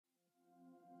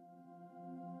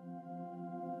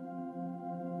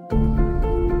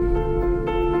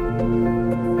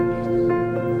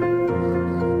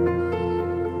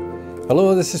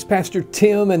Hello, this is Pastor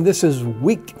Tim, and this is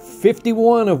week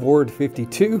 51 of Word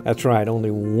 52. That's right,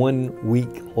 only 1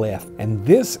 week left. And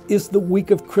this is the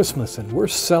week of Christmas, and we're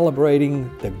celebrating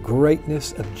the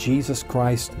greatness of Jesus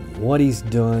Christ and what He's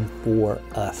done for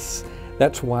us.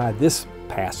 That's why this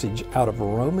passage out of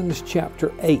Romans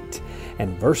chapter 8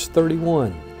 and verse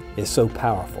 31 is so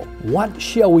powerful. What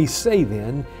shall we say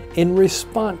then in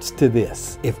response to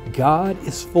this? If God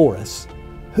is for us,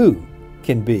 who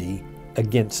can be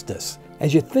against us?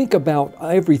 As you think about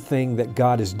everything that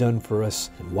God has done for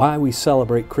us and why we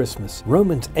celebrate Christmas,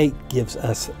 Romans 8 gives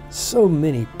us so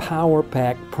many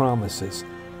power-packed promises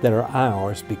that are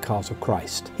ours because of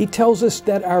Christ. He tells us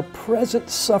that our present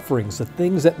sufferings, the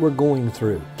things that we're going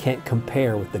through, can't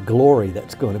compare with the glory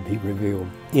that's going to be revealed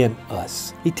in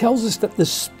us. He tells us that the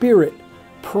Spirit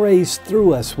prays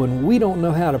through us when we don't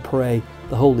know how to pray.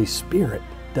 The Holy Spirit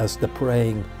does the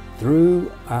praying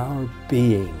through our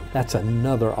being. That's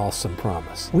another awesome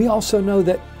promise. We also know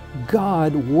that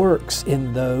God works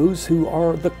in those who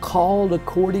are the called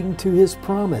according to His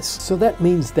promise. So that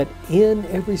means that in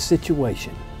every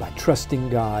situation, by trusting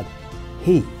God,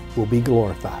 He will be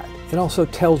glorified. It also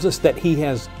tells us that He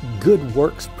has good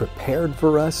works prepared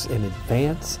for us in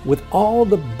advance with all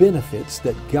the benefits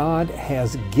that God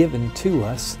has given to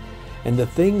us and the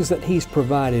things that He's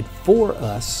provided for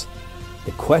us.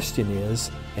 The question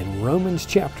is, in Romans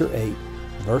chapter 8,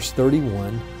 verse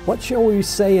 31, what shall we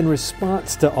say in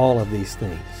response to all of these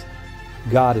things?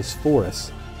 God is for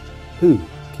us. Who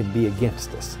can be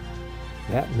against us?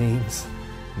 That means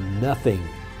nothing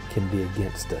can be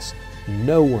against us.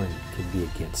 No one can be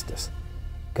against us.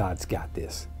 God's got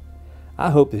this. I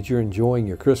hope that you're enjoying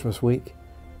your Christmas week,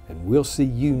 and we'll see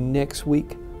you next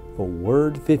week for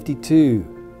Word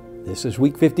 52. This is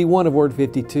week 51 of Word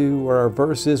 52, where our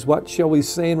verse is, what shall we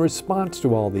say in response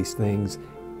to all these things?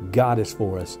 God is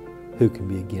for us. Who can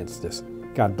be against us?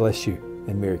 God bless you,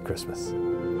 and Merry Christmas.